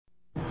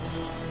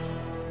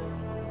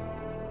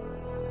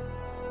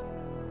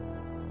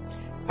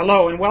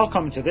Hello and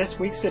welcome to this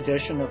week's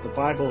edition of the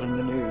Bible in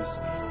the News.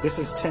 This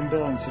is Tim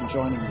Billington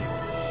joining you.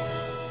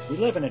 We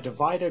live in a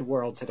divided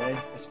world today,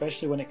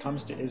 especially when it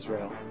comes to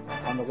Israel.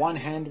 On the one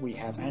hand, we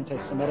have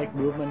anti-Semitic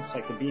movements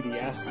like the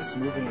BDS that's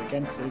moving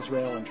against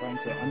Israel and trying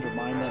to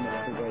undermine them in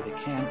every way they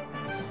can.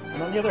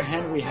 And on the other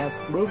hand, we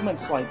have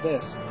movements like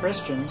this.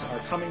 Christians are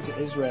coming to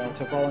Israel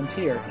to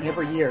volunteer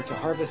every year to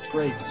harvest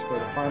grapes for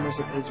the farmers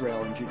of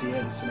Israel in Judea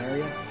and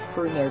Samaria,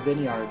 prune their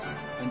vineyards,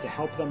 and to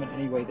help them in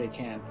any way they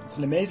can. It's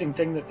an amazing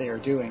thing that they are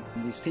doing.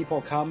 And these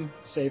people come,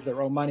 save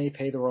their own money,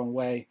 pay their own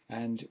way,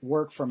 and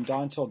work from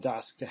dawn till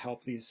dusk to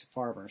help these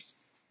farmers.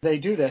 They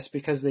do this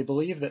because they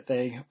believe that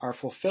they are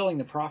fulfilling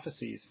the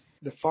prophecies.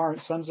 The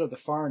sons of the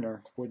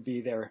foreigner would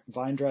be their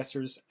vine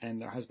dressers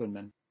and their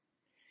husbandmen.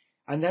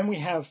 And then we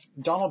have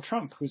Donald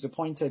Trump, who's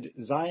appointed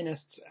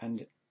Zionists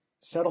and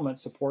settlement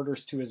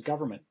supporters to his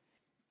government.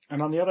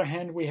 And on the other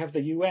hand, we have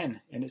the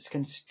UN and its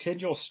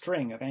continual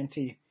string of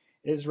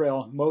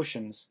anti-Israel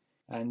motions.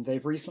 And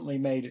they've recently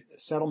made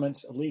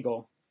settlements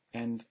illegal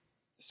and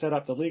set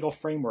up the legal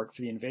framework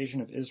for the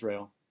invasion of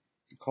Israel,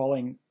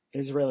 calling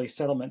Israeli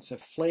settlements a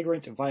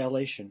flagrant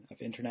violation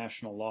of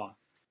international law.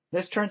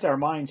 This turns our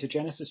mind to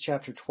Genesis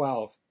chapter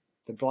 12,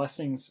 the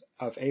blessings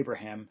of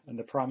Abraham and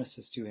the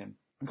promises to him.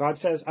 God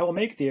says, I will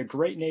make thee a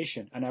great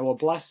nation, and I will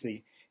bless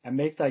thee, and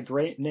make thy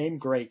great name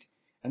great,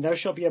 and thou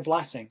shalt be a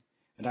blessing.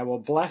 And I will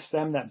bless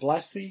them that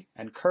bless thee,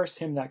 and curse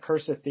him that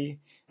curseth thee,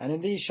 and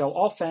in thee shall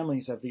all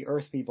families of the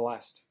earth be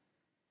blessed.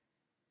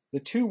 The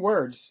two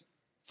words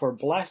for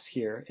bless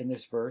here in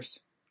this verse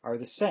are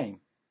the same,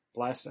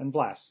 bless and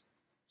bless.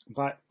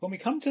 But when we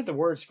come to the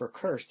words for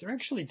curse, they're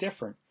actually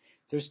different.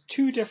 There's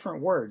two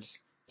different words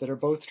that are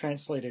both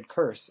translated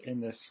curse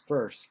in this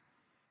verse.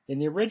 In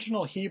the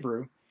original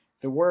Hebrew,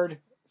 the word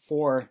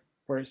for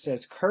where it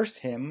says curse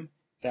him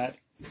that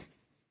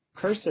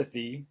curseth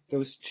thee,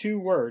 those two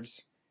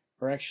words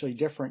are actually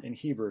different in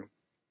Hebrew.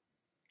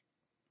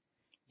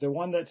 The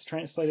one that's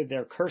translated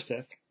there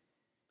curseth,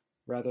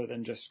 rather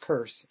than just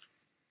curse,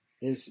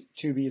 is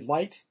to be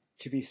light,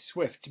 to be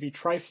swift, to be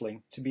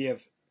trifling, to be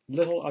of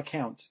little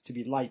account, to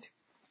be light.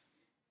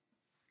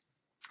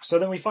 So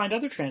then we find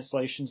other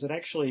translations that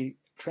actually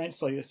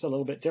translate this a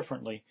little bit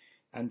differently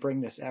and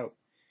bring this out.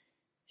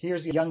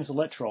 Here's Young's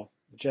literal,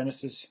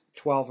 Genesis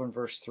 12 and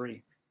verse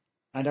 3.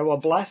 And I will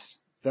bless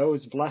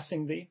those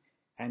blessing thee,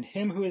 and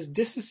him who is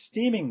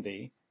disesteeming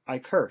thee I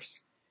curse.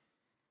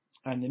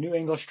 And the New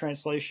English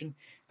translation,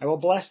 I will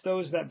bless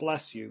those that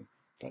bless you,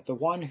 but the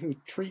one who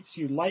treats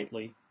you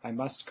lightly I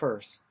must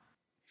curse.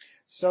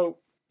 So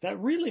that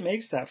really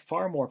makes that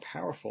far more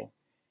powerful,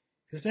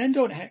 because men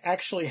don't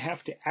actually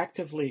have to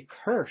actively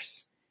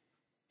curse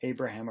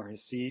Abraham or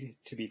his seed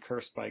to be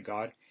cursed by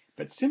God,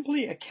 but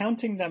simply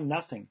accounting them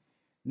nothing,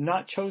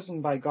 not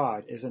chosen by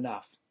God, is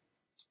enough.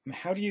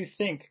 How do you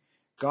think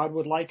God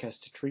would like us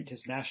to treat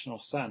his national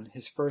son,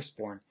 his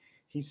firstborn?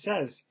 He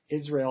says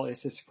Israel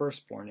is his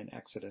firstborn in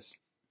Exodus.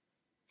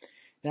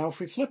 Now, if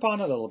we flip on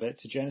a little bit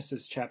to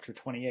Genesis chapter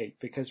 28,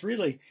 because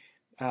really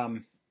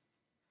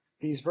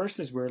these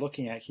verses we're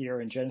looking at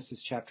here in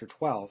Genesis chapter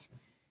 12,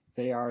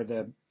 they are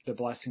the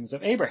blessings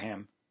of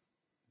Abraham.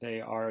 They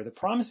are the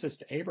promises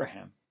to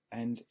Abraham,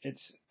 and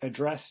it's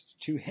addressed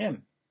to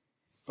him.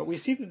 But we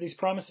see that these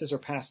promises are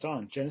passed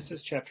on.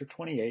 Genesis chapter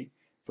 28,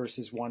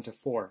 verses 1 to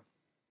 4.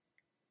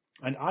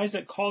 And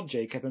Isaac called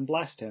Jacob and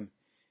blessed him.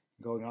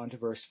 Going on to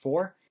verse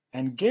 4.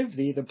 And give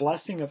thee the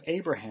blessing of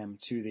Abraham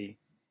to thee,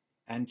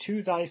 and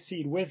to thy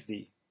seed with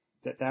thee,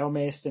 that thou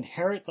mayest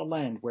inherit the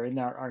land wherein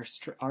thou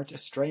art a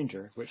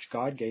stranger, which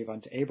God gave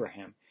unto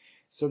Abraham.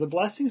 So the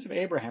blessings of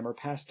Abraham are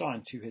passed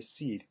on to his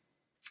seed.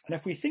 And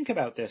if we think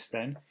about this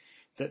then,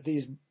 that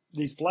these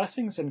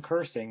blessings and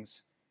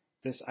cursings,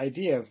 this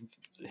idea of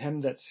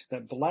him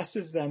that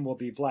blesses them will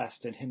be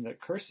blessed, and him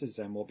that curses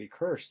them will be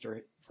cursed,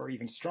 or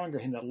even stronger,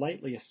 him that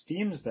lightly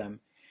esteems them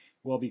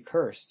will be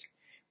cursed.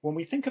 When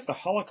we think of the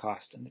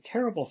Holocaust and the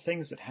terrible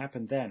things that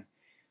happened then,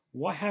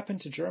 what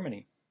happened to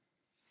Germany?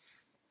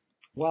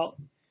 Well,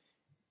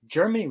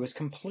 Germany was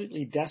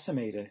completely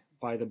decimated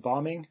by the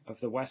bombing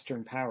of the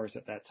Western powers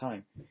at that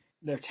time.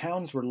 Their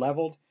towns were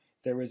leveled.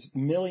 There was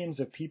millions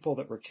of people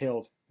that were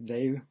killed.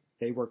 They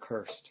were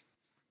cursed.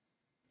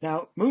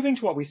 Now, moving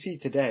to what we see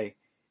today,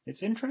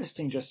 it's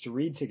interesting just to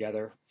read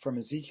together from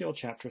Ezekiel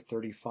chapter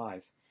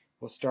 35.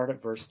 We'll start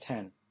at verse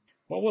 10.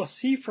 What we'll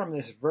see from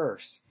this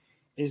verse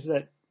is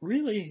that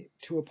really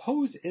to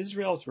oppose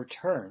Israel's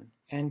return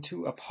and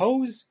to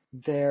oppose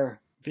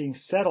their being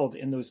settled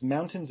in those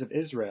mountains of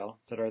Israel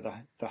that are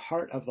the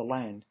heart of the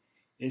land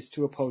is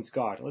to oppose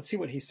God. Let's see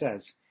what he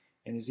says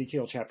in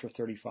Ezekiel chapter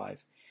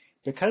 35.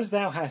 Because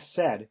thou hast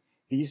said,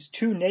 these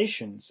two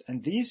nations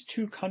and these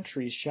two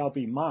countries shall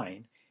be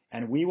mine,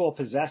 and we will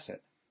possess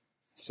it.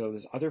 So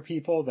there's other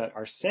people that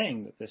are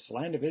saying that this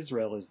land of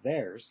Israel is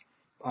theirs.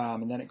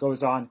 And then it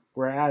goes on,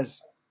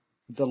 whereas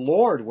the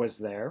Lord was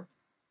there,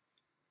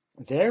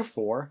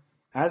 therefore,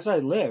 as I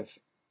live,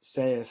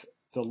 saith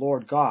the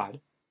Lord God,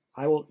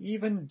 I will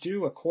even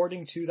do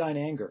according to thine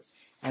anger,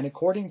 and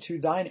according to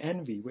thine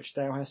envy which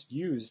thou hast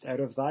used out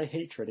of thy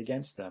hatred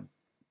against them.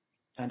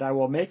 and I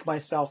will make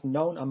myself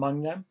known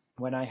among them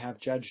when I have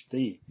judged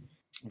thee.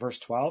 Verse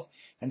 12,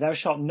 and thou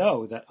shalt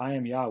know that I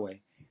am Yahweh,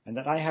 and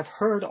that I have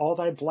heard all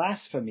thy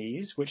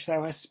blasphemies which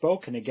thou hast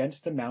spoken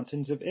against the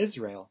mountains of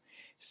Israel,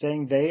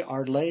 saying, they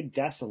are laid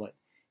desolate,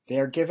 they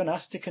are given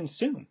us to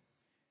consume.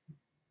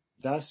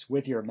 Thus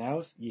with your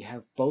mouth ye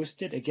have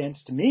boasted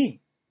against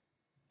me,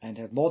 and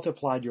have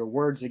multiplied your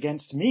words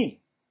against me.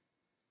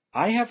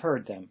 I have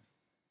heard them.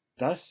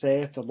 Thus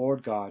saith the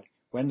Lord God,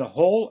 when the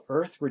whole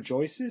earth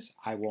rejoices,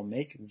 I will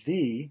make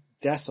thee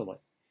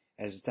desolate,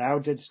 as thou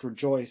didst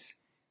rejoice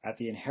at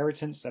the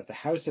inheritance of the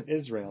house of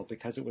Israel,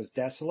 because it was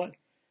desolate,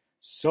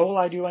 so will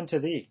I do unto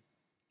thee.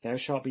 Thou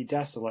shalt be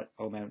desolate,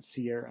 O Mount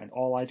Seir, and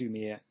all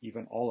Idumea,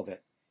 even all of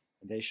it,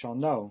 and they shall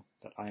know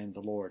that I am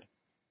the Lord.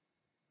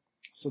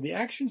 So the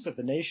actions of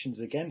the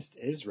nations against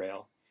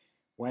Israel,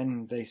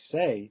 when they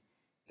say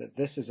that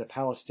this is a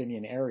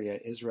Palestinian area,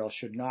 Israel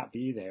should not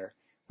be there,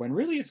 when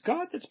really it's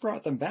God that's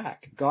brought them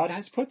back. God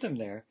has put them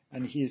there,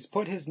 and he has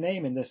put his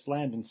name in this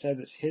land and said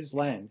it's his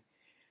land.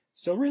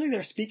 So really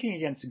they're speaking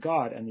against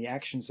God and the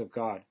actions of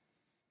God.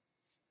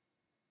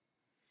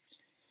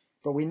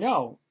 But we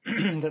know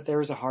that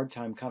there is a hard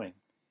time coming.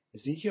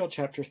 Ezekiel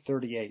chapter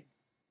 38.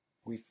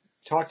 We've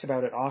talked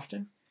about it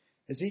often.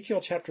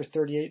 Ezekiel chapter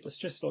 38, let's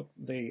just look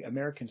the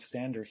American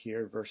Standard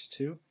here, verse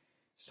 2.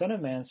 Son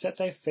of man, set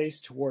thy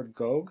face toward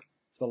Gog,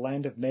 the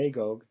land of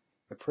Magog,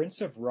 the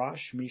prince of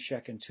Rosh,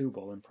 Meshech, and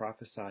Tubal, and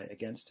prophesy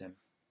against him.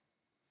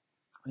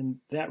 And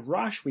that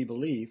Rosh, we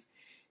believe,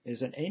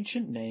 is an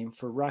ancient name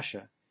for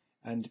Russia,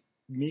 and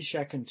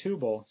Meshech and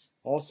Tubal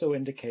also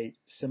indicate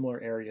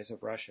similar areas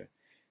of Russia.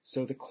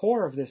 So the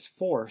core of this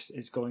force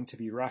is going to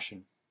be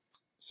Russian.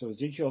 So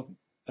Ezekiel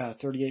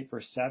 38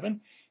 verse 7,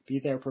 be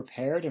thou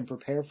prepared and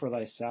prepare for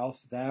thyself,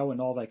 thou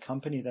and all thy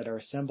company that are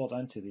assembled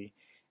unto thee,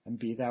 and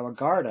be thou a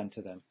guard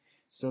unto them.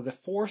 So the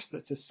force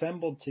that's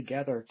assembled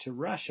together to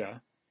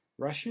Russia,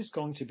 Russia is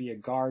going to be a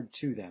guard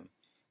to them.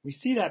 We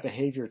see that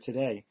behavior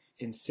today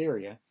in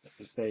Syria.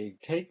 As they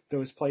take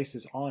those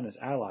places on as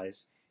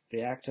allies,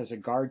 they act as a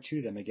guard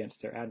to them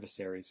against their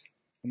adversaries.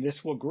 And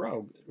this will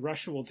grow.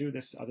 Russia will do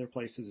this to other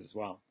places as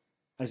well.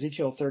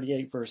 Ezekiel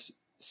 38 verse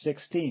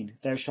 16,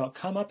 thou shalt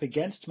come up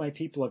against my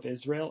people of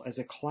Israel as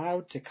a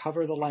cloud to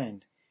cover the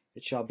land.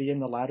 It shall be in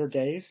the latter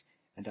days,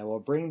 and I will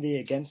bring thee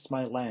against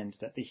my land,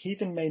 that the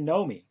heathen may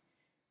know me,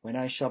 when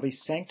I shall be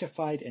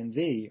sanctified in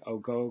thee, O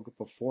Gog,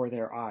 before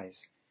their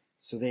eyes.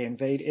 So they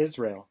invade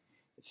Israel.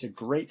 It's a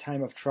great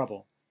time of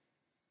trouble.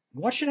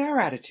 What should our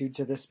attitude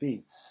to this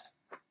be?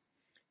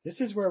 This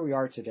is where we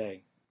are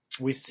today.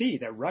 We see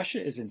that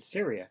Russia is in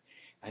Syria,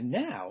 and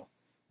now,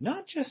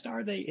 not just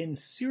are they in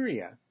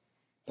Syria,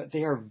 but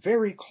they are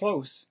very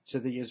close to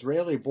the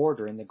Israeli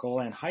border in the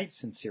Golan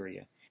Heights in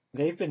Syria.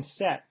 They've been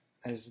set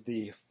as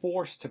the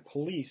force to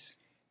police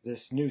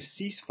this new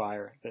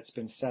ceasefire that's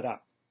been set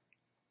up.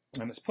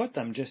 And it's put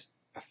them just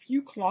a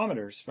few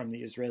kilometers from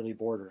the Israeli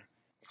border.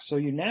 So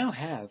you now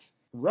have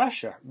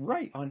Russia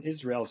right on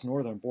Israel's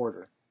northern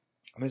border.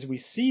 And as we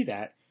see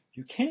that,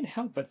 you can't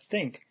help but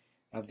think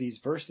of these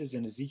verses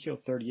in Ezekiel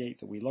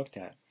 38 that we looked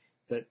at,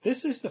 that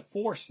this is the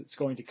force that's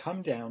going to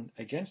come down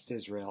against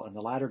Israel in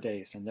the latter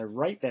days, and they're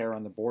right there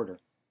on the border.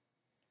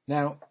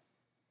 Now,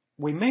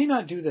 we may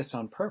not do this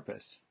on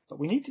purpose, but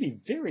we need to be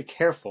very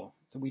careful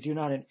that we do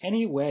not in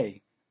any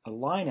way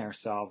align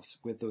ourselves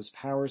with those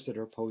powers that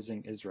are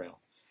opposing Israel.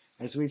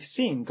 As we've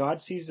seen,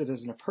 God sees it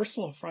as a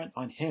personal affront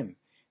on him,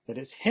 that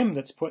it's him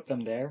that's put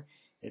them there,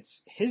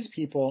 it's his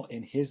people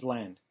in his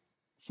land.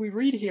 If we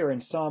read here in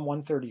Psalm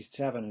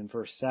 137 and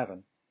verse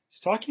 7, it's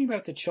talking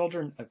about the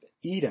children of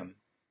Edom.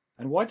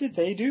 And what did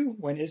they do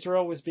when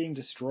Israel was being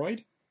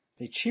destroyed?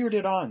 They cheered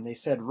it on. They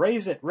said,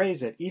 raise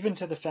it, even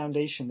to the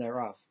foundation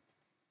thereof.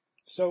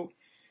 So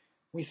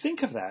we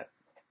think of that.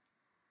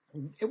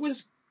 It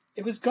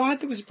was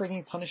God that was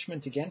bringing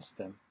punishment against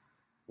them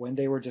when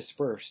they were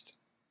dispersed.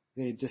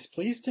 They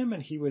displeased him,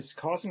 and he was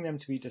causing them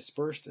to be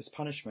dispersed as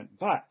punishment.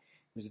 But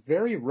it was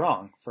very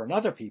wrong for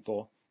another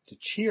people to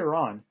cheer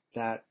on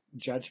that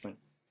judgment.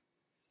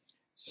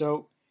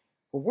 So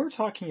when we're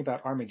talking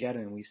about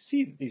Armageddon, and we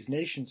see that these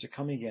nations are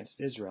coming against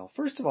Israel,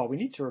 first of all, we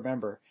need to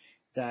remember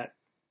that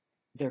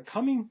they're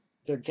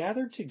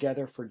gathered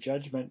together for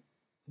judgment,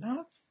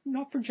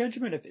 not for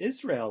judgment of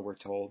Israel, we're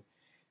told,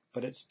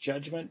 but it's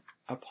judgment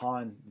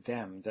upon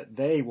them, that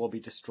they will be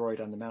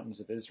destroyed on the mountains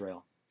of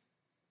Israel.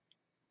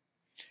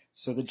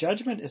 So the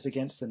judgment is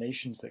against the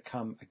nations that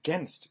come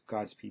against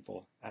God's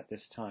people at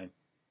this time.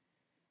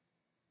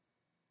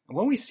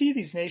 When we see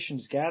these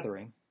nations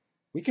gathering,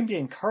 we can be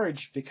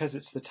encouraged because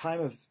it's the time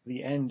of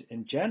the end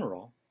in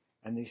general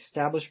and the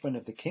establishment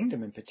of the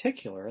kingdom in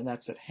particular, and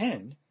that's at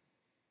hand.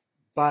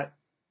 But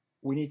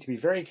we need to be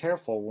very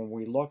careful when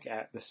we look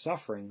at the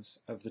sufferings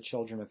of the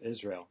children of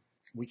Israel.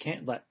 We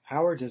can't let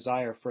our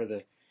desire for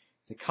the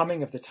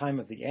coming of the time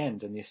of the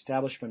end and the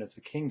establishment of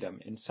the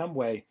kingdom in some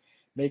way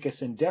make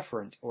us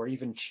indifferent or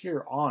even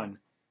cheer on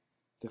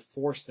the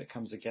force that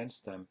comes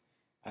against them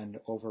and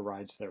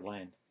overrides their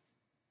land.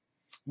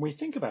 When we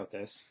think about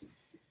this,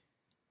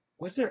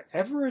 was there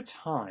ever a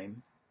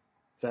time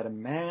that a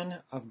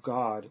man of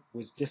God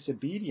was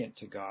disobedient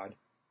to God,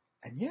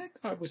 and yet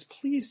God was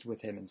pleased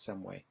with him in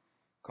some way.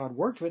 God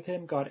worked with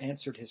him, God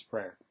answered his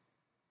prayer.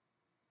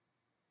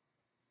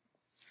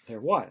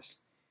 There was.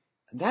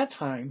 And that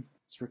time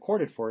is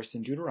recorded for us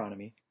in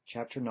Deuteronomy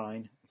chapter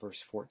 9,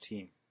 verse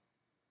 14.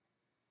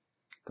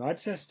 God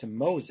says to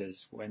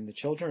Moses, when the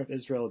children of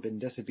Israel had been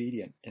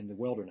disobedient in the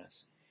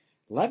wilderness,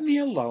 "Let me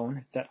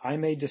alone that I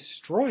may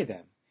destroy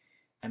them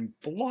and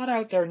blot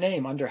out their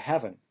name under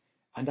heaven,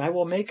 and I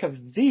will make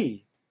of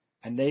thee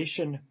a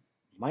nation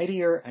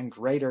mightier and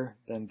greater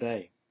than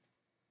they."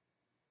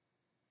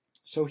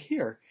 So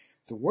here,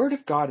 the word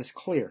of God is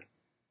clear.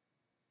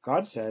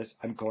 God says,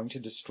 I'm going to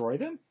destroy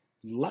them,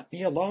 let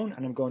me alone,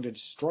 and I'm going to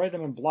destroy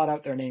them and blot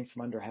out their name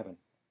from under heaven.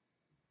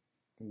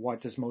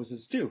 What does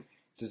Moses do?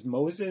 Does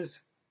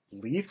Moses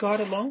leave God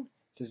alone?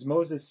 Does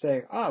Moses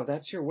say, oh,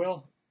 that's your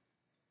will?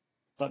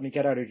 Let me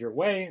get out of your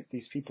way.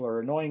 These people are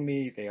annoying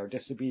me. They are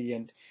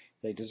disobedient.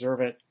 They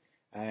deserve it.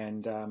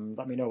 And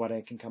let me know when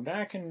I can come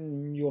back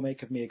and you will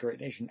make of me a great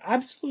nation.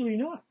 Absolutely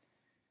not.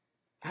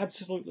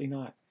 Absolutely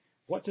not.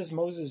 What does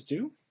Moses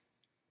do?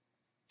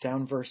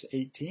 Down verse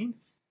 18.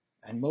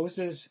 And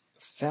Moses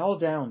fell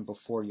down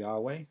before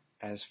Yahweh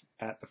as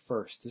at the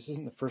first. This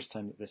isn't the first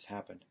time that this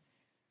happened.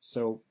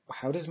 So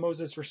how does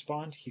Moses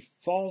respond? He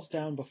falls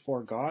down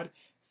before God.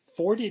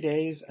 40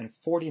 days and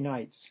 40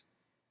 nights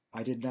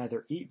I did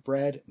neither eat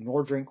bread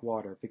nor drink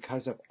water,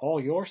 because of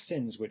all your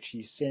sins which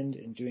ye sinned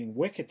in doing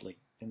wickedly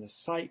in the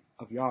sight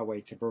of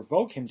Yahweh, to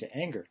provoke him to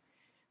anger.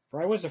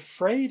 For I was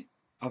afraid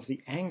of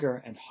the anger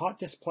and hot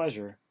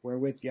displeasure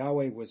wherewith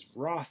Yahweh was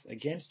wroth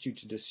against you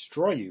to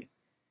destroy you.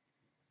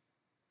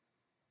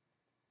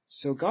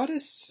 So God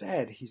has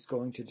said he's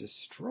going to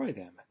destroy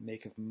them and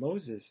make of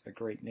Moses a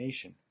great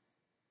nation.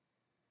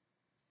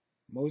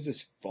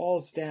 Moses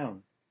falls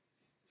down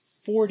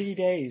 40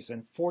 days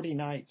and 40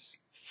 nights,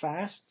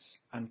 fasts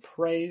and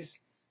prays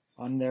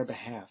on their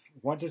behalf.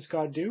 What does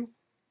God do?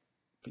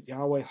 But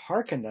Yahweh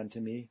hearkened unto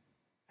me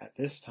at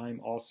this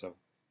time also.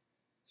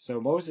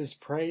 So Moses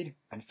prayed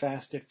and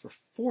fasted for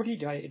 40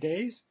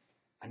 days,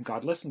 and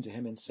God listened to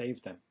him and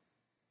saved them.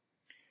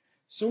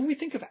 So when we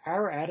think of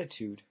our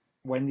attitude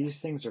when these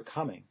things are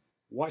coming,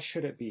 what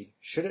should it be?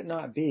 Should it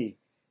not be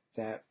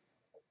that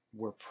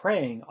we're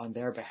praying on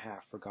their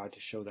behalf for God to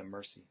show them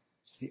mercy?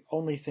 It's the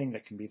only thing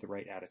that can be the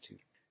right attitude.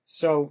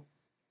 So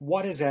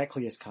what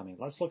exactly is coming?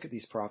 Let's look at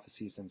these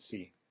prophecies and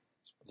see.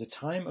 The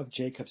time of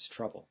Jacob's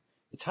trouble.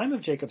 The time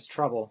of Jacob's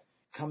trouble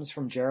comes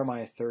from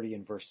Jeremiah 30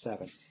 and verse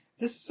 7.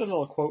 This is a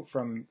little quote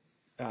from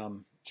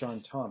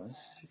John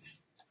Thomas,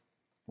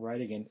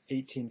 writing in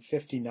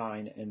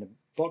 1859 in a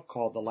book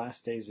called The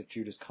Last Days of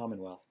Judah's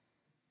Commonwealth.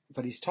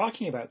 But he's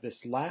talking about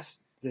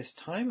this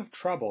time of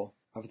trouble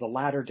of the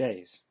latter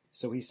days.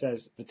 So he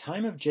says, the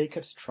time of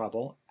Jacob's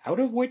trouble, out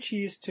of which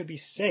he is to be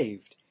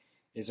saved,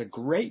 is a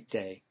great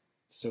day,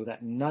 so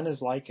that none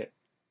is like it.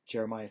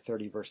 Jeremiah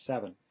 30 verse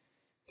 7.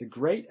 The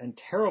great and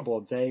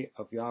terrible day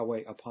of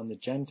Yahweh upon the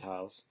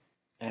Gentiles,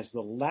 as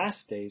the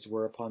last days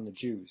were upon the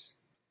Jews.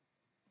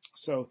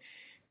 So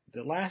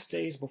the last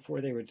days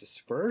before they were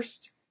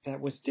dispersed,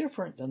 that was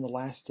different than the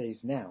last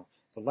days now.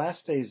 The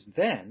last days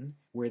then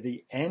were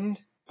the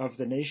end of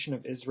the nation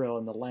of Israel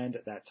in the land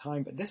at that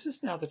time, but this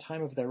is now the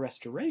time of their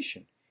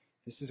restoration.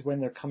 This is when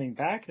they're coming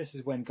back. This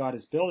is when God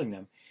is building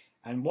them.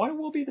 And what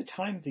will be the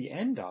time of the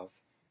end of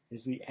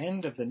is the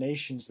end of the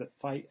nations that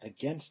fight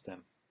against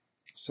them.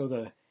 So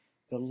the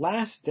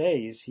last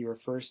days he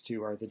refers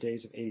to are the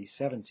days of AD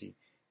 70.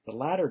 The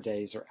latter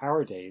days are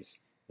our days.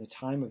 The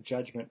time of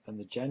judgment on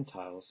the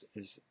Gentiles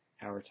is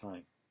our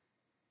time.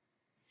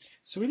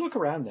 So we look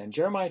around then.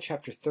 Jeremiah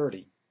chapter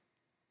 30.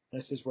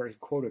 This is where he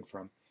quoted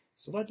from.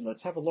 So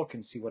let's have a look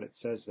and see what it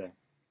says there.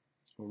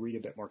 We'll read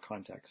a bit more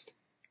context.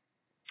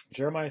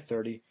 Jeremiah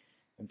 30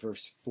 and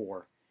verse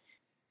 4.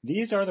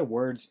 These are the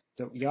words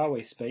that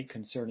Yahweh spake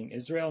concerning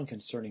Israel and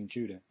concerning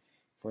Judah.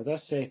 For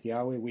thus saith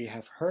Yahweh, we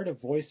have heard a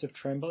voice of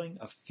trembling,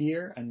 of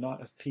fear, and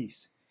not of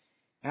peace.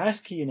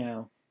 Ask ye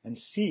now, and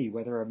see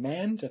whether a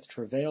man doth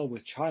travail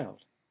with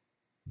child.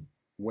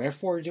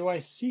 Wherefore do I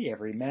see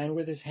every man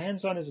with his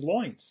hands on his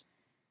loins,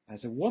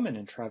 as a woman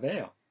in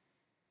travail?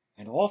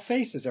 And all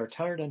faces are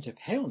turned unto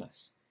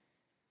paleness.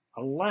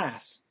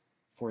 Alas,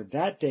 for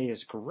that day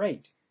is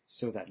great,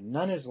 so that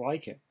none is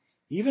like it,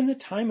 even the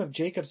time of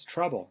Jacob's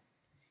trouble.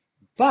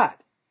 But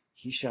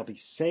he shall be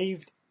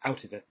saved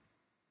out of it.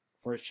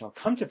 For it shall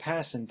come to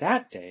pass in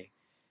that day,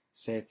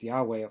 saith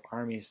Yahweh of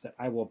armies, that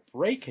I will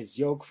break his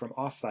yoke from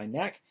off thy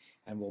neck,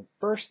 and will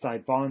burst thy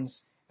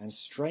bonds, and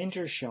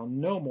strangers shall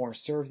no more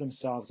serve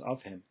themselves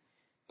of him,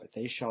 but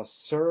they shall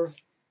serve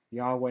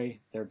Yahweh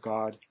their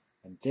God,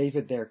 and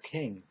David their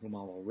king, whom I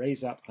will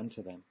raise up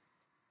unto them.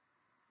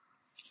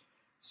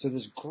 So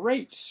there's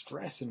great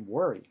stress and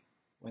worry.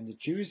 When the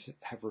Jews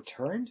have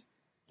returned,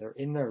 they're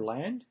in their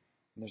land,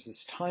 and there's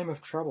this time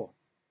of trouble.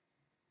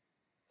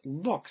 It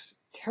looks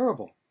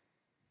terrible.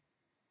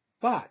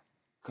 But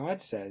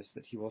God says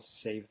that he will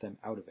save them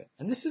out of it.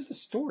 And this is the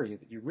story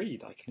that you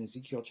read, like in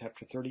Ezekiel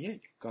chapter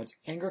 38. God's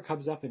anger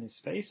comes up in his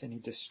face and he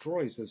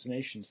destroys those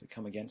nations that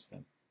come against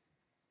them.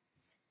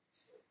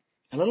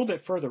 A little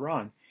bit further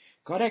on,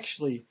 God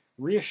actually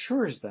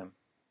reassures them.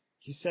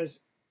 He says,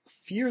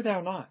 fear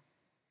thou not.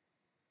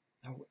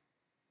 Now,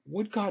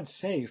 would God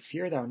say,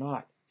 fear thou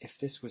not, if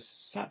this was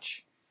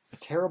such a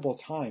terrible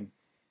time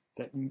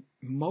that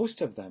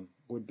most of them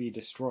would be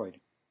destroyed?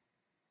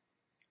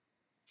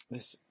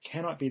 This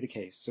cannot be the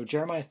case. So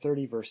Jeremiah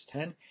 30 verse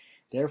 10,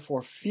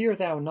 therefore fear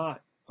thou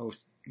not, O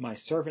my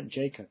servant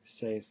Jacob,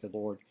 saith the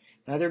Lord,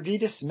 neither be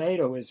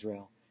dismayed, O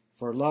Israel,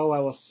 for lo, I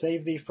will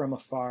save thee from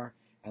afar,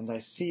 and thy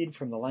seed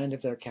from the land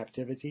of their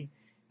captivity,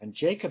 and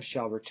Jacob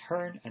shall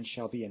return and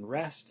shall be in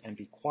rest and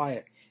be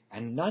quiet,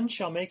 and none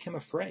shall make him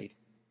afraid.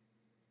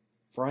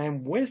 For I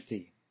am with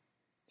thee,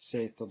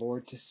 saith the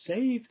Lord, to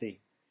save thee.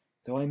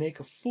 Though I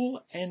make a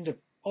full end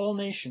of all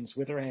nations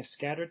whither I have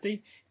scattered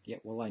thee,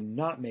 yet will I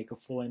not make a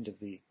full end of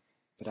thee,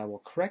 but I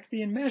will correct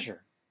thee in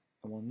measure,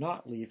 and will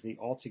not leave thee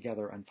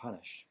altogether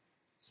unpunished.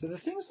 So the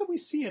things that we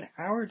see in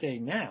our day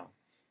now,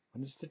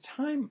 when it's the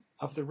time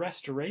of the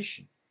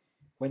restoration,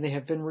 when they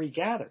have been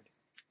regathered,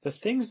 the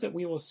things that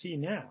we will see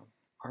now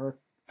are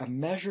a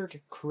measured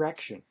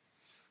correction.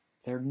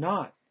 They're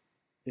not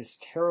this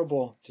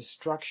terrible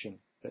destruction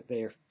that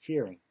they are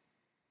fearing.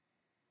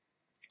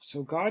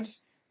 So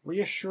God's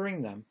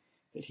reassuring them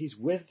that he's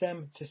with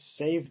them to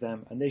save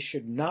them, and they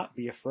should not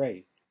be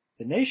afraid.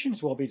 The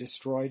nations will be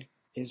destroyed,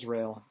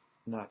 Israel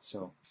not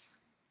so.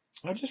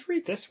 Now just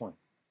read this one.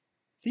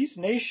 These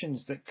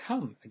nations that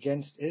come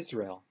against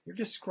Israel, you're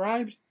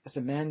described as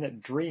a man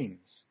that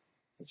dreams.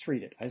 Let's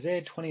read it.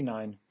 Isaiah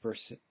 29,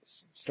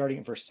 starting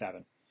at verse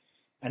 7.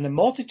 And the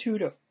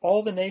multitude of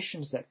all the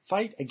nations that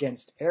fight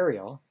against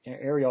Ariel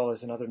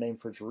is another name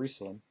for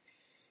Jerusalem,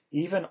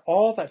 even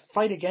all that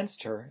fight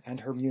against her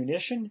and her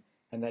munition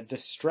and that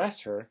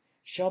distress her,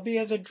 shall be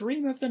as a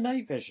dream of the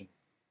night vision.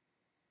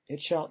 It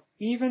shall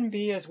even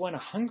be as when a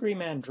hungry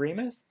man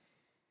dreameth,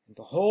 and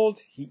behold,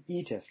 he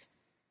eateth.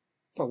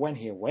 But when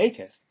he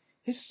awaketh,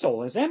 his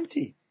soul is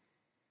empty.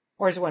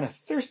 Or as when a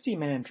thirsty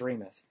man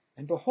dreameth,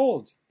 and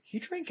behold, he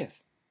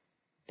drinketh.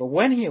 But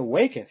when he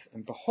awaketh,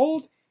 and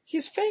behold, he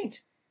is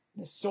faint,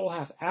 and his soul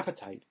hath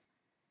appetite.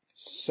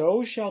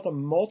 So shall the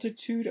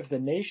multitude of the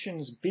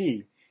nations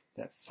be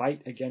that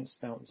fight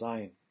against Mount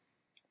Zion.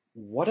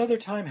 What other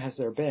time has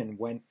there been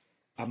when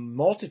a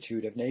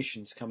multitude of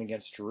nations come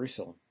against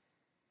Jerusalem?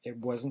 It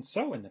wasn't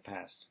so in the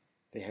past.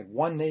 They had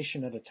one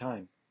nation at a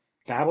time.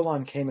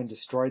 Babylon came and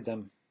destroyed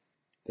them.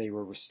 They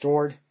were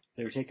restored.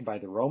 They were taken by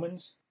the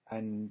Romans.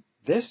 And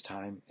this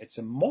time, it's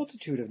a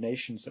multitude of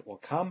nations that will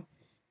come,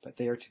 but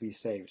they are to be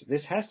saved.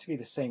 This has to be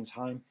the same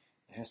time.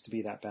 It has to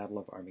be that battle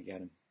of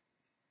Armageddon.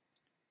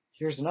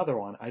 Here's another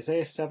one.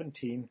 Isaiah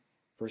 17,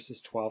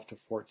 verses 12 to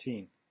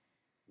 14.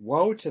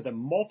 Woe to the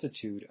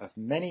multitude of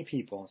many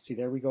people. See,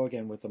 there we go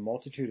again with the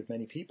multitude of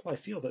many people. I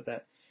feel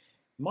that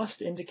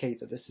must indicate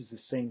that this is the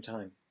same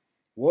time.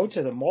 Woe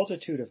to the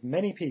multitude of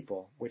many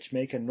people, which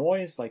make a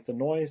noise like the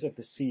noise of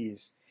the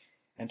seas,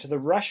 and to the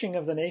rushing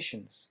of the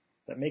nations,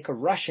 that make a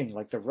rushing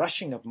like the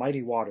rushing of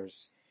mighty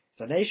waters.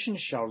 The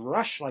nations shall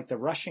rush like the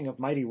rushing of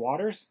mighty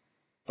waters,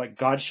 but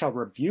God shall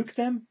rebuke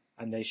them,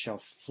 and they shall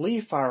flee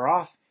far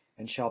off,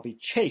 and shall be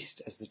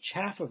chased as the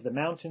chaff of the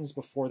mountains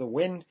before the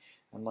wind,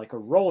 and like a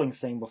rolling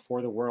thing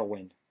before the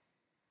whirlwind.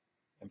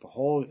 And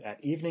behold,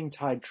 at evening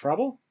tide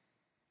trouble,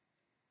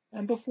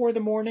 and before the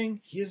morning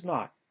he is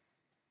not.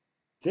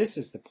 This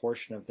is the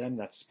portion of them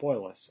that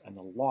spoil us, and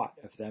the lot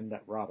of them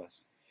that rob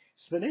us.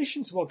 So the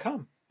nations will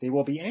come. They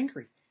will be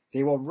angry.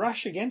 They will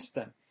rush against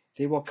them.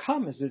 They will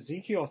come, as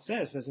Ezekiel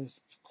says, as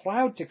a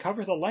cloud to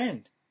cover the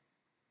land.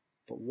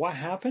 But what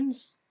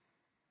happens?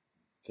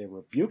 They're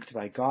rebuked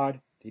by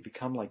God. They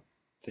become like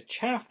the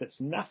chaff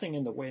that's nothing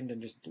in the wind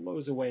and just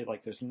blows away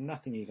like there's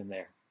nothing even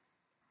there.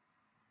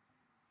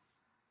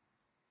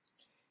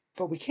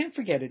 But we can't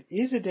forget it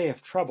is a day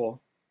of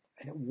trouble,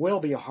 and it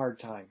will be a hard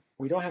time.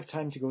 We don't have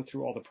time to go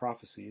through all the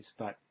prophecies,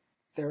 but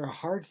there are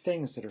hard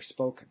things that are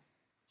spoken.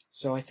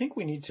 So I think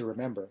we need to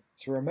remember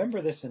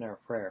this in our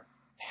prayer.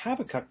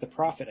 Habakkuk the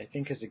prophet, I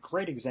think, is a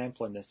great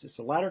example in this. It's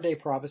a latter-day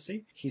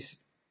prophecy. He's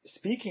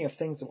speaking of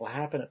things that will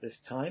happen at this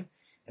time.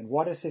 And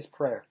what is his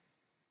prayer?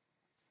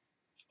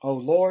 O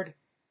Lord,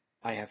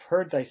 I have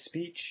heard thy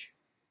speech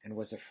and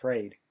was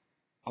afraid.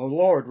 O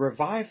Lord,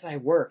 revive thy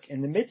work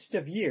in the midst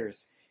of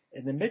years.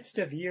 In the midst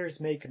of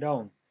years make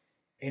known.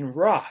 In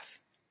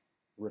wrath,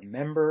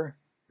 remember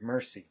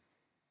mercy.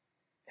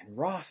 In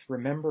wrath,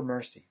 remember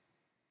mercy.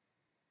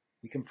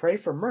 We can pray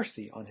for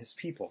mercy on his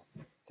people.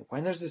 That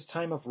when there's this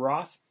time of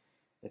wrath,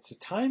 it's a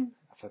time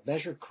of a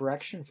measured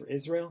correction for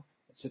Israel.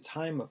 It's a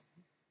time of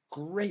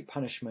great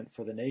punishment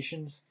for the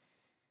nations.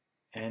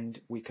 And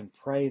we can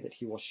pray that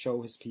he will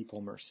show his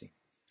people mercy.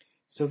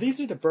 So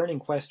these are the burning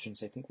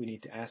questions I think we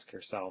need to ask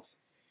ourselves.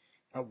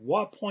 At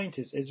what point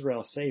is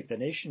Israel saved? The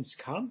nations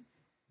come?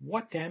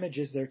 What damage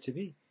is there to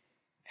be?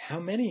 How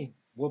many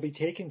will be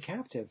taken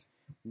captive?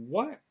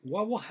 What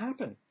will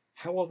happen?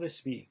 How will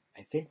this be?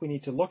 I think we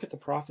need to look at the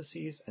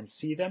prophecies and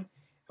see them,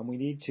 and we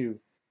need to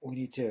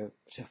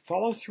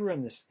follow through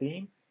on this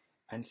theme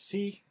and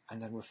see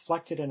and then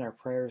reflect it in our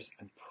prayers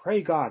and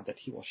pray God that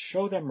he will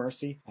show them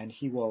mercy and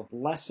he will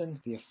lessen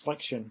the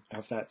affliction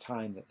of that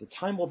time, that the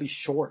time will be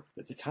short,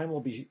 that the time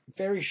will be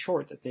very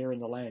short that they are in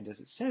the land. As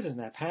it says in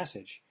that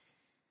passage,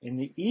 in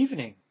the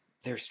evening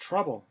there's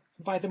trouble,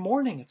 and by the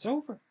morning it's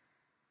over.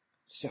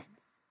 It's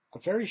a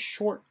very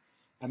short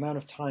amount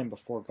of time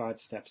before God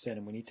steps in,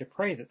 and we need to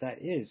pray that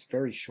that is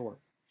very short.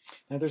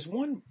 Now there's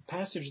one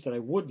passage that I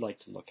would like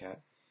to look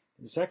at,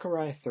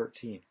 Zechariah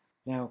 13.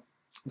 Now,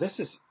 this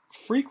is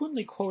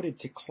frequently quoted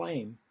to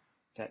claim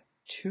that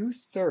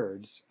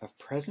 2/3 of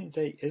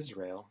present-day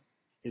Israel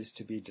is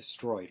to be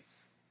destroyed.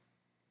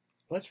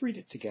 Let's read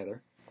it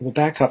together. We'll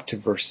back up to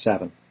verse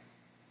 7.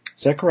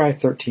 Zechariah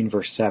 13,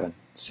 verse 7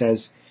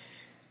 says,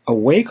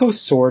 "Awake, O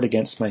sword,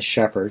 against my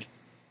shepherd,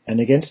 and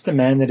against the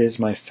man that is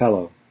my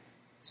fellow,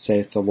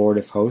 saith the Lord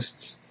of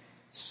hosts.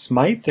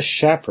 Smite the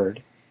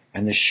shepherd,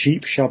 and the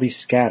sheep shall be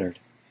scattered,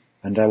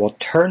 and I will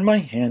turn my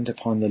hand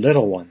upon the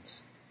little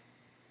ones.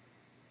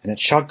 And it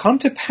shall come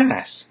to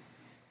pass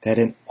that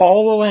in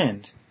all the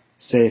land,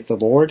 saith the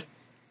Lord,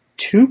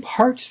 2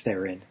 parts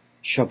therein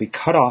shall be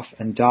cut off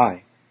and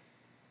die,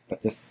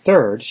 but the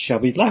 3rd shall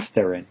be left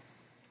therein.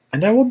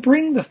 And I will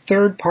bring the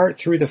 3rd part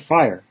through the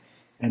fire,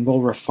 and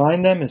will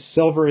refine them as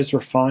silver is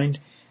refined,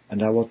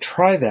 and I will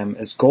try them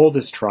as gold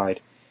is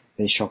tried.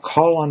 They shall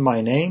call on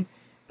my name,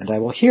 and I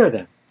will hear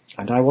them.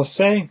 And I will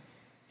say,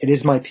 It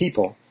is my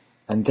people.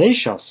 And they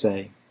shall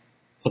say,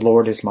 The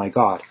Lord is my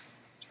God."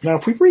 Now,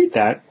 if we read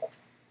that,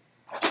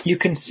 you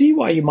can see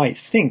why you might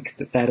think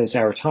that that is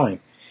our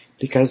time,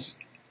 because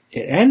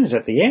it ends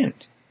at the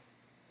end,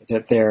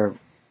 that they're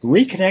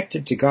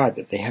reconnected to God,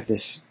 that they have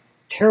this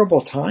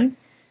terrible time.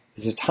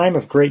 There's a time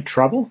of great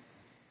trouble,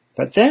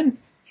 but then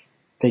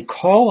they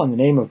call on the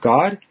name of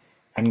God,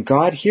 and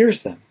God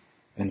hears them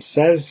and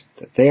says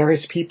that they are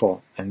his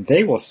people, and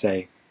they will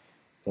say,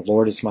 "The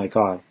Lord is my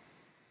God."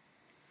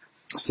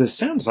 So this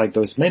sounds like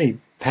those many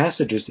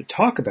passages that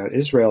talk about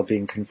Israel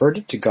being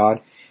converted to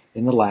God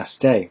in the last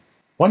day.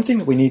 One thing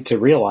that we need to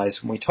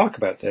realize when we talk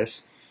about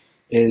this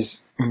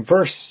is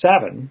verse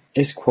 7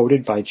 is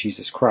quoted by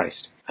Jesus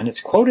Christ, and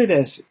it's quoted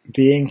as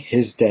being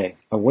his day.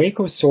 "Awake,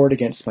 O sword,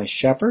 against my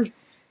shepherd,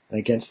 and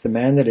against the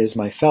man that is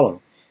my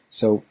fellow."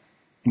 So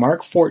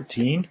Mark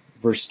 14,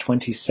 verse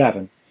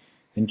 27,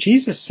 "And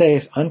Jesus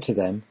saith unto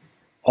them,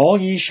 All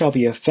ye shall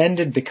be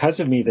offended because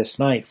of me this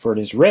night, for it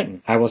is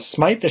written, I will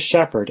smite the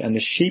shepherd, and the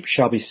sheep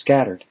shall be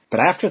scattered.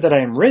 But after that I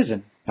am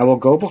risen, I will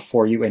go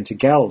before you into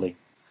Galilee."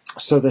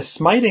 So the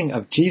smiting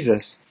of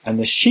Jesus and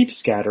the sheep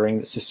scattering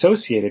that's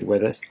associated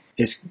with it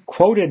is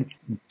quoted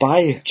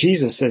by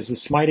Jesus as the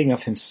smiting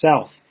of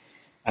himself,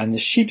 and the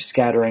sheep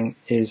scattering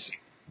is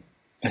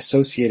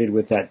associated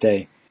with that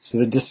day. So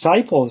the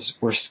disciples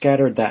were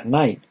scattered that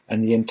night,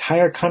 and the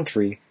entire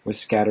country was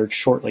scattered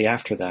shortly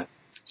after that.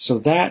 So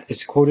that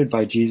is quoted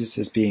by Jesus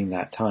as being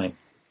that time.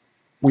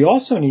 We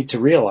also need to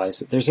realize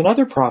that there's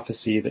another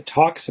prophecy that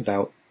talks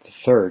about the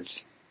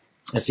thirds.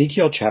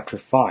 Ezekiel chapter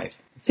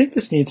 5. I think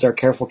this needs our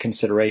careful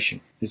consideration.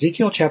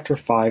 Ezekiel chapter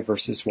 5,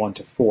 verses 1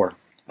 to 4.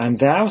 "And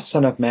thou,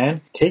 son of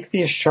man, take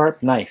thee a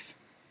sharp knife,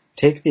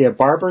 take thee a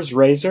barber's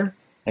razor,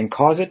 and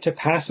cause it to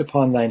pass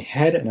upon thine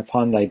head and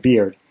upon thy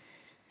beard.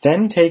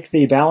 Then take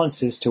thee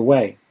balances to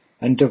weigh,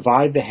 and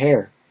divide the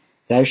hair.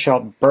 Thou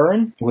shalt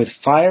burn with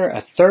fire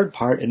a 3rd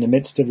part in the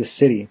midst of the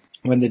city,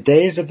 when the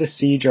days of the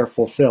siege are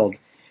fulfilled.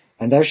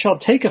 And thou shalt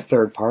take a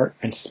 3rd part,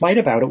 and smite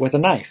about it with a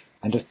knife.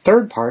 And a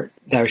 3rd part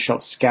thou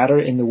shalt scatter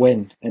in the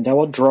wind, and thou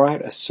wilt draw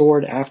out a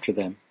sword after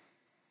them.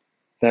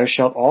 Thou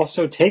shalt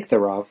also take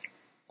thereof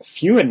a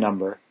few in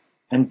number,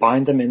 and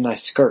bind them in thy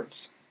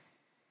skirts.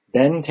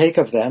 Then take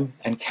of them,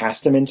 and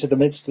cast them into the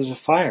midst of the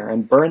fire,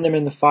 and burn them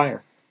in the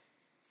fire.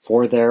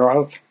 For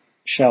thereof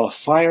shall a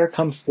fire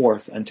come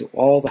forth unto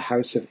all the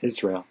house of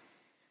Israel."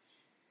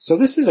 So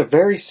this is a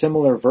very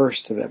similar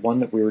verse to the one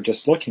that we were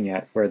just looking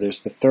at, where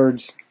there's the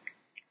thirds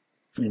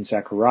in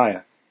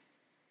Zechariah.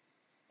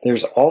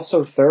 There's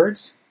also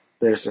thirds.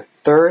 There's a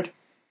 3rd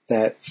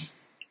that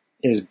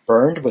is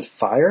burned with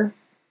fire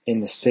in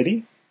the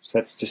city, so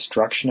that's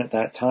destruction at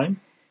that time.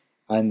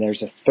 And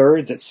there's a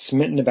 3rd that's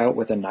smitten about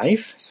with a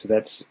knife, so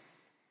that's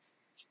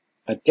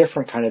a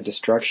different kind of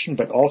destruction,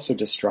 but also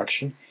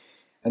destruction.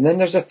 And then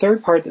there's a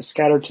 3rd part that's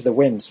scattered to the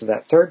wind, so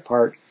that 3rd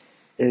part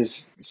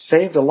is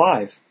saved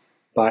alive,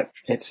 but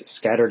it's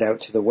scattered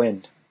out to the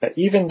wind. But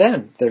even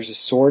then, there's a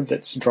sword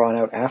that's drawn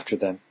out after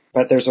them,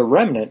 but there's a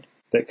remnant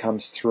that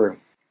comes through.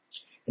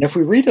 And if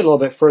we read a little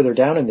bit further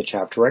down in the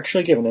chapter, we're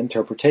actually given an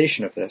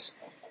interpretation of this.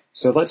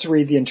 So let's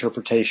read the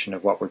interpretation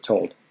of what we're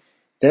told.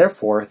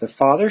 "Therefore the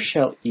father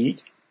shall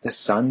eat the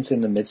sons in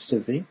the midst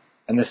of thee,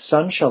 and the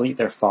sons shall eat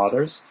their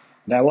fathers,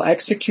 and I will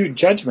execute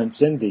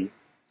judgments in thee,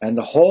 and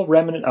the whole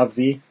remnant of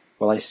thee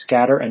will I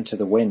scatter unto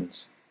the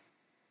winds."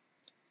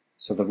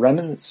 So the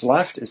remnant that's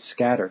left is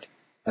scattered.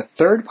 "A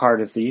 3rd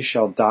part of thee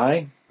shall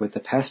die with the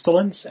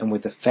pestilence, and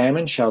with the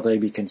famine shall they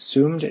be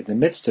consumed in the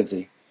midst of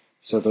thee.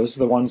 So those are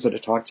the ones that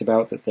it talked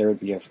about, that there would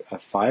be a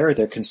fire.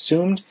 They're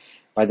consumed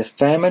by the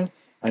famine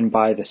and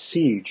by the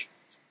siege.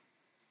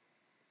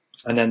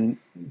 And then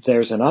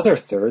there's another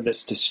third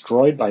that's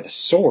destroyed by the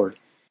sword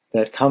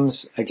that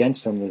comes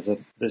against them. As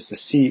the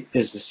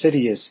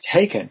city is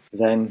taken,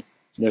 then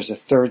there's a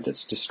third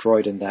that's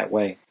destroyed in that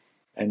way.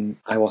 And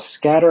I will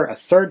scatter a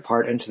third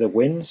part into the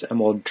winds and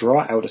will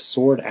draw out a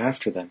sword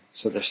after them.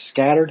 So they're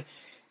scattered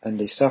and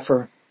they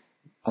suffer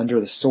under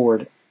the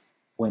sword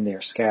when they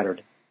are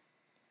scattered.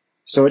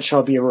 So it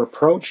shall be a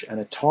reproach and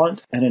a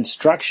taunt, an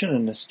instruction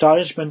and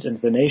astonishment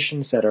into the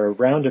nations that are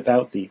round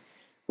about thee,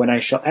 when I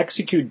shall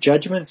execute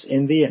judgments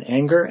in thee in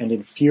anger and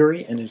in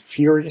fury and in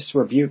furious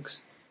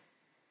rebukes.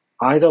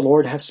 I, the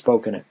Lord, have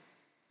spoken it.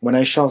 When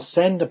I shall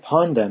send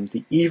upon them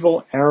the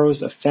evil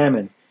arrows of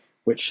famine,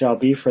 which shall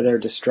be for their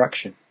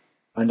destruction.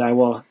 And I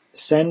will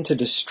send to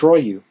destroy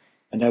you,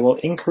 and I will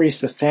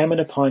increase the famine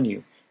upon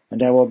you,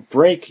 and I will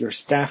break your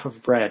staff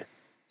of bread.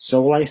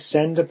 So will I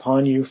send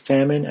upon you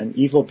famine and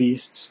evil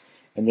beasts,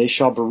 and they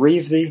shall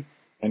bereave thee,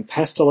 and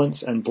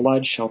pestilence and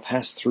blood shall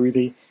pass through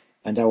thee,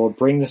 and I will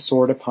bring the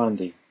sword upon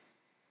thee.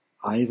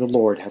 I, the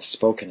Lord, have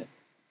spoken it.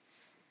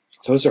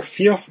 Those are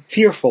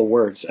fearful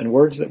words, and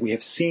words that we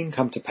have seen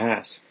come to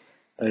pass.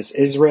 As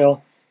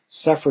Israel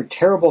suffered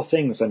terrible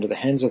things under the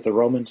hands of the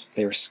Romans,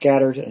 they are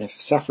scattered and have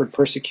suffered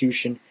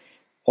persecution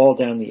all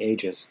down the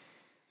ages.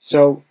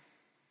 So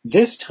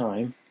this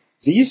time,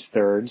 these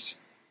thirds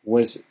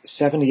was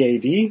 70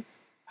 AD,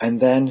 and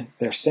then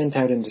they're sent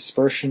out in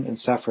dispersion and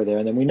suffer there.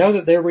 And then we know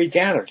that they're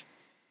regathered,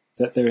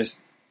 that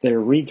they're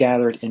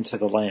regathered into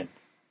the land.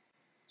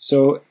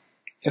 So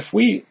if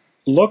we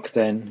look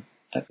then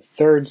at the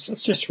thirds,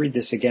 let's just read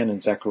this again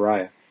in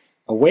Zechariah.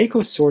 Awake,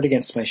 O sword,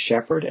 against my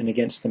shepherd, and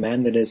against the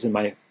man that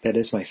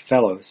is my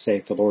fellow,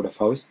 saith the Lord of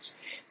hosts.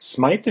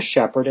 Smite the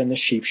shepherd, and the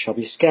sheep shall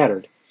be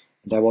scattered,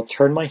 and I will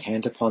turn my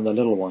hand upon the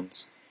little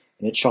ones.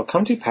 And it shall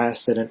come to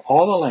pass that in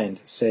all the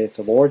land, saith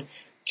the Lord,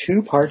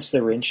 2 parts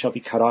therein shall be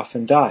cut off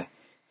and die.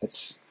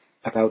 That's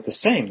about the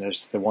same.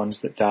 There's the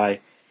ones that die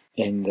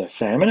in the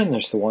famine, and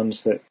there's the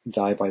ones that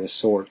die by the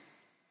sword.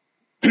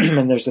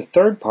 And there's a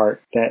third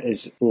part that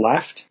is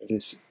left,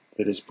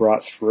 that is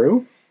brought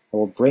through. I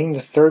will bring the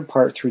third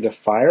part through the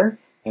fire,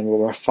 and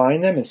will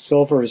refine them as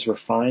silver is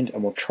refined,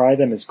 and will try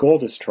them as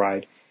gold is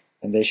tried,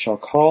 and they shall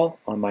call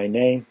on my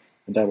name,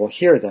 and I will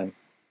hear them.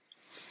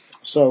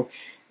 So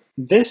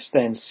this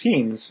then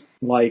seems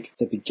like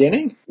the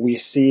beginning. We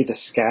see the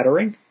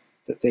scattering,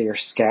 that they are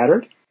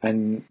scattered,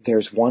 and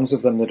there's ones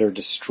of them that are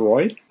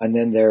destroyed, and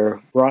then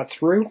they're brought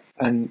through,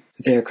 and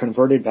they're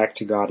converted back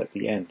to God at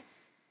the end.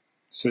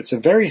 So it's a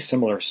very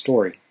similar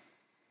story.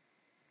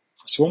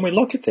 So when we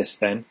look at this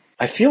then,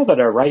 I feel that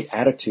our right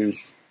attitude,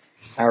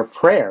 our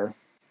prayer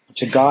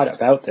to God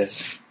about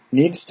this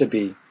needs to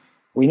be,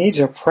 we need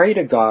to pray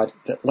to God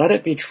that let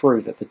it be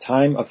true that the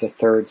time of the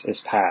thirds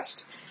is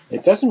past.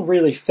 It doesn't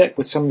really fit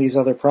with some of these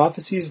other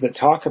prophecies that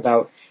talk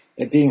about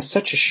it being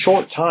such a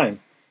short time,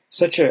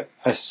 such a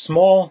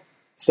small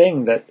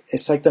thing that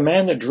it's like the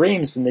man that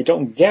dreams and they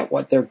don't get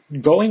what they're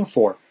going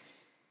for.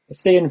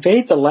 If they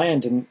invade the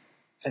land and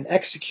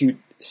execute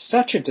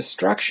such a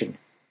destruction,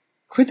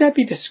 could that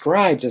be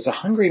described as a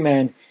hungry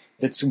man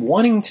that's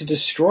wanting to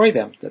destroy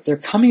them, that they're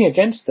coming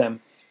against them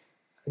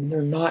and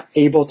they're not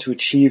able to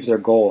achieve their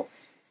goal?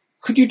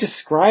 Could you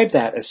describe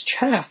that as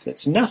chaff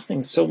that's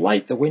nothing, so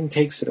light the wind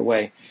takes it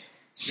away?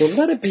 So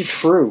let it be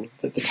true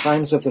that the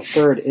times of the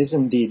third is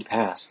indeed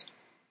past.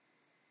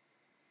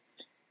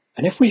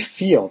 And if we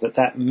feel that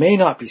that may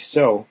not be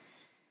so,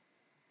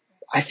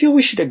 I feel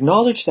we should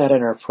acknowledge that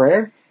in our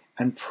prayer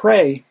and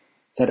pray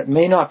that it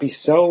may not be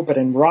so, but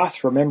in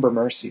wrath remember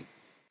mercy.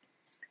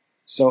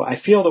 So I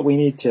feel that we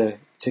need to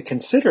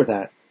consider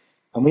that.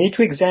 And we need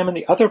to examine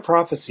the other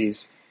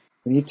prophecies.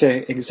 We need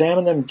to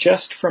examine them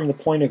just from the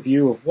point of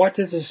view of what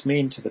does this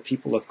mean to the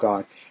people of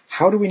God?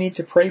 How do we need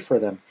to pray for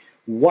them?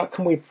 What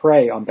can we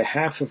pray on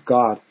behalf of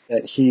God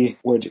that He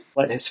would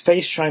let His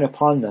face shine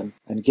upon them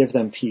and give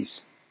them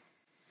peace?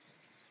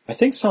 I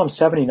think Psalm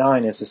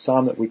 79 is a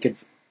psalm that we could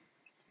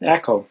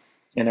echo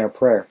in our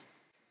prayer.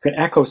 We can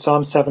echo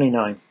Psalm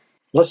 79.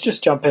 Let's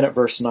just jump in at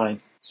verse 9.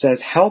 It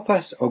says, Help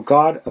us, O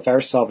God of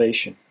our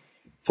salvation,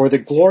 for the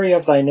glory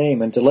of thy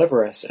name, and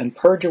deliver us, and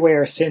purge away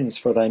our sins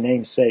for thy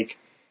name's sake.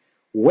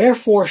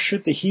 Wherefore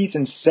should the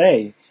heathen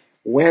say,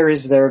 Where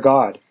is their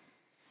God?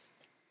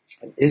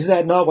 And is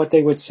that not what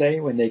they would say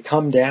when they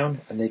come down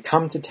and they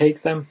come to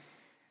take them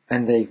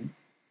and they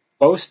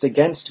boast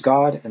against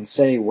God and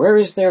say, Where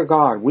is their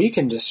God? We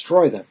can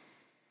destroy them.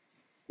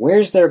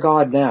 Where's their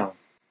God now?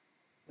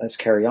 Let's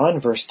carry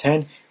on. Verse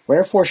 10.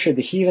 Wherefore should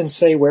the heathen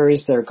say, Where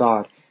is their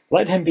God?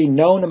 Let him be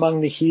known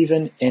among the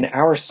heathen in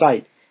our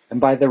sight,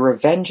 and by the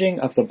revenging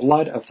of the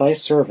blood of thy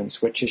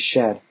servants which is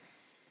shed.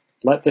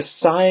 Let the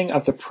sighing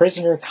of the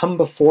prisoner come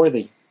before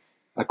thee.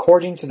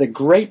 According to the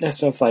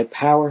greatness of thy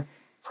power,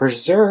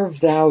 preserve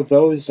thou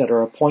those that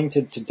are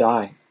appointed to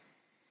die.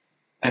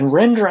 And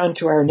render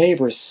unto our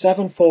neighbors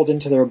sevenfold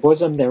into their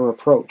bosom their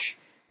reproach.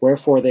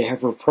 Wherefore they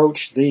have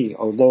reproached thee,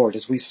 O Lord.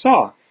 As we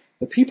saw,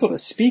 The people that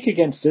speak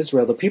against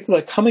Israel, the people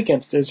that come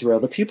against Israel,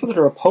 the people that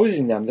are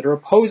opposing them, that are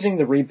opposing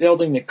the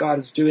rebuilding that God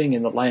is doing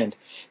in the land,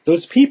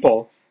 those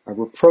people are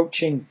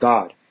reproaching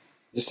God.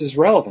 This is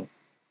relevant.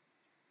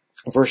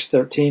 Verse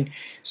 13,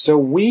 so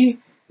we,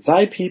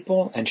 thy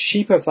people and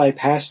sheep of thy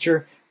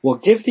pasture, will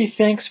give thee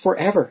thanks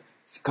forever.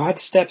 If God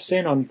steps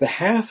in on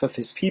behalf of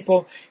his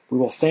people, we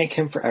will thank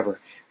him forever.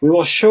 We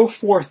will show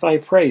forth thy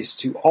praise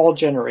to all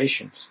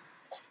generations.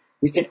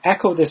 We can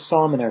echo this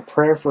psalm in our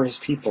prayer for his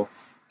people.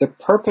 The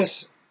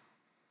purpose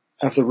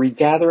of the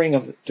gathering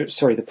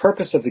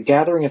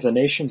of the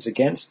nations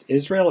against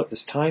Israel at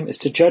this time is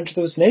to judge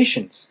those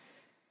nations.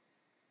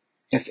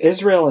 If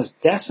Israel is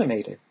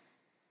decimated,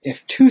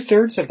 if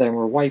 2/3 of them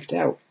were wiped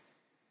out,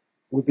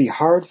 it would be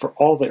hard for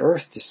all the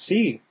earth to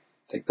see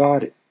that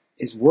God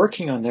is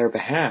working on their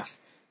behalf.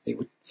 They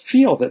would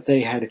feel that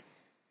they had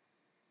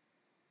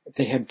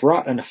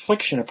brought an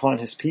affliction upon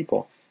his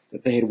people,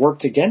 that they had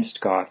worked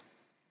against God.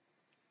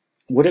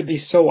 Would it be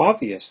so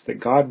obvious that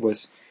God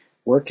was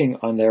working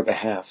on their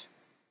behalf?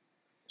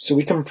 So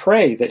we can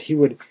pray that he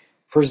would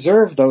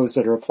preserve those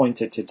that are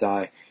appointed to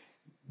die,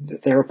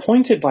 that they're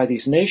appointed by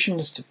these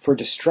nations for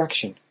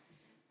destruction.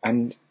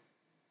 And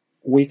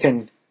we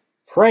can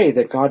pray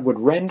that God would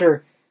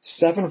render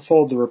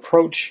sevenfold the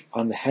reproach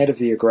on the head of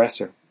the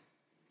aggressor.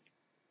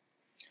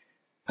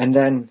 And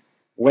then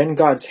when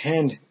God's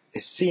hand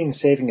is seen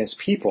saving his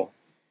people,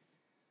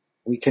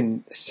 we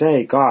can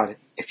say, God,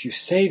 if you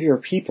save your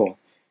people,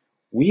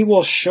 we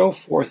will show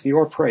forth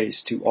your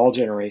praise to all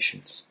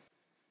generations.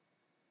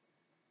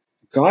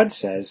 God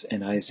says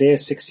in Isaiah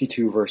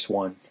 62 verse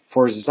 1,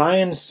 for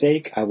Zion's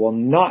sake I will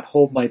not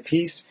hold my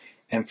peace,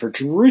 and for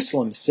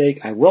Jerusalem's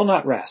sake I will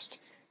not rest,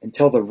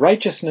 until the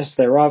righteousness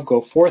thereof go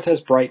forth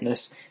as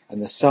brightness,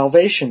 and the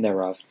salvation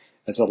thereof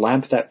as a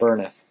lamp that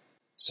burneth.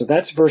 So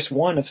that's verse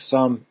 1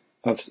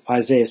 of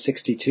Isaiah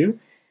 62.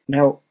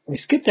 Now, we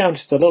skip down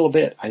just a little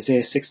bit,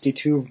 Isaiah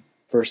 62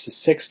 verses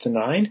 6 to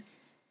 9.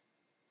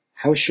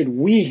 How should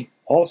we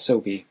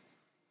also be?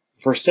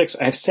 Verse 6,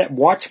 I have set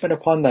watchmen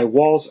upon thy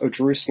walls, O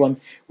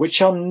Jerusalem, which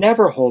shall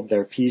never hold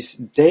their peace,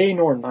 day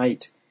nor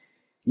night.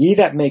 Ye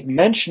that make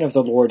mention of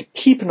the Lord,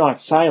 keep not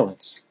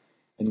silence,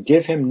 and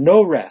give him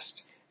no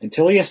rest,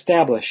 until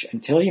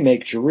he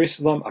make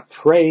Jerusalem a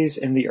praise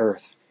in the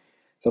earth.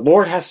 The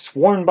Lord hath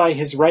sworn by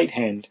his right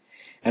hand,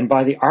 and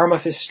by the arm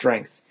of his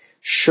strength,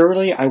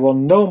 surely I will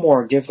no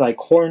more give thy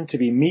corn to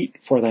be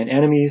meat for thine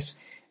enemies,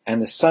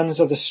 and the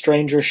sons of the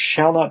stranger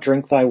shall not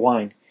drink thy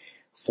wine,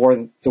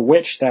 for the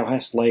which thou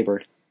hast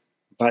labored.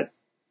 But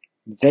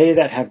they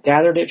that have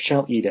gathered it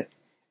shall eat it,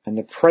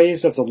 and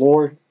praise the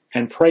Lord,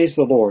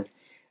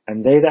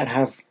 and they that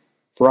have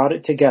brought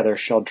it together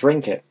shall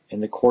drink it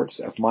in the courts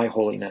of my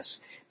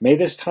holiness. May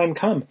this time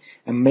come,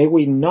 and may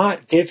we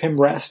not give him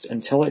rest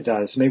until it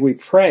does. May we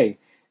pray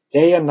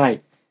day and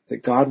night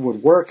that God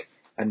would work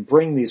and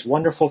bring these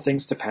wonderful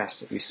things to pass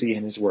that we see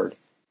in his word.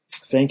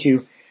 Thank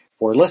you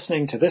for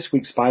listening to this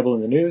week's Bible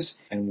in the News,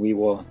 and we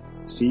will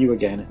see you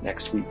again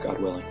next week, God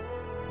willing.